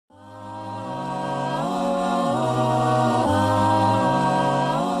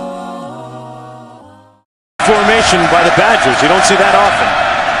possession by the Badgers. You don't see that often.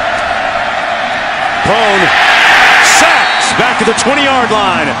 Penn sacks back at the 20-yard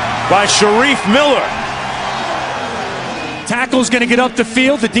line by Shareef Miller. Tackle's going to get up the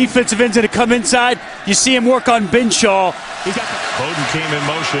field. The defensive end's going to come inside. You see him work on Benshaw. Bowden came in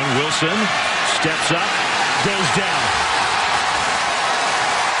motion. Wilson steps up, goes down.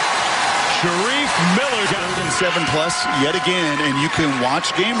 Shareef Miller got 7+ yet again, and you can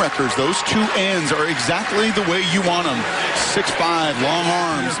watch game records. Those two ends are exactly the way you want them. 6'5", long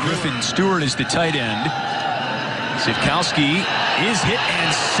arms. Griffin Stewart is the tight end. Sivkowski is hit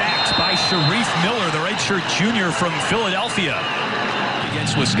and sacked by Shareef Miller, the redshirt junior from Philadelphia.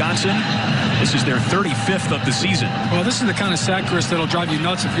 Against Wisconsin, this is their 35th of the season. Well, this is the kind of sack, Chris, that'll drive you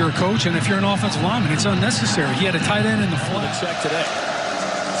nuts if you're a coach and if you're an offensive lineman. It's unnecessary. He had a tight end in the flat. Sack today.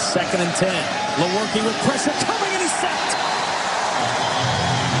 2nd and 10. Lewerke with pressure coming, and he's sacked.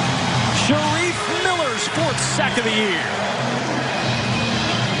 Shareef Miller's 4th sack of the year.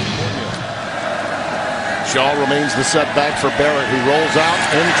 Shaw remains the setback for Barrett, who rolls out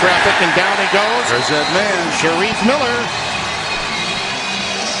in traffic, and down he goes. There's that man, Shareef Miller.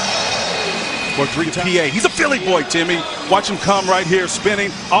 Or 3 PA. He's a Philly boy, Timmy. Watch him come right here,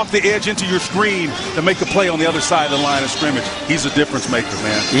 spinning off the edge into your screen to make the play on the other side of the line of scrimmage. He's a difference maker,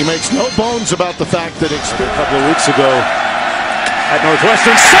 man. He makes no bones about the fact that A couple of weeks ago at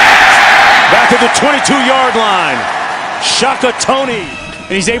Northwestern, sacked back at the 22-yard line. Shaka Tony,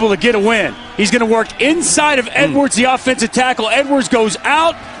 and he's able to get a win. He's going to work inside of Edwards, the offensive tackle. Edwards goes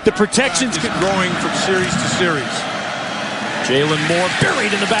out. The protection's growing from series to series. Jalen Moore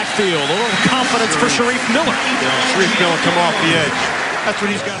buried in the backfield. A little confidence for Shareef Miller. Shareef Miller come off the edge. That's what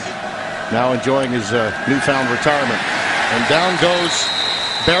he's got. now enjoying his newfound retirement. And down goes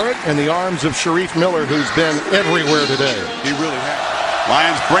Barrett in the arms of Shareef Miller, who's been everywhere today. He really has.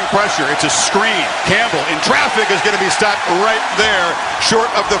 Lions bring pressure. It's a screen. Campbell in traffic is going to be stopped right there, short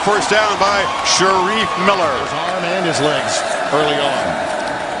of the first down by Shareef Miller. His arm and his legs early on.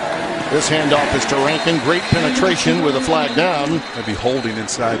 This handoff is to Rankin. Great penetration with a flag down. They'll be holding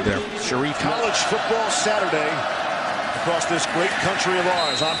inside there. Shareef. College football Saturday across this great country of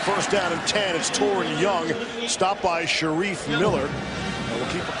ours. On 1st down and 10, it's Torrin Young, stopped by Shareef Miller. And we'll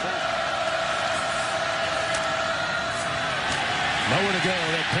keep it close. Nowhere to go.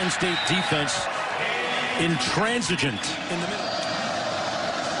 That Penn State defense intransigent in the middle.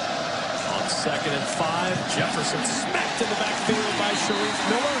 On 2nd and 5, Jefferson smacked in the backfield by Shareef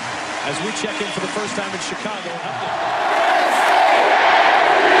Miller as we check in for the first time in Chicago.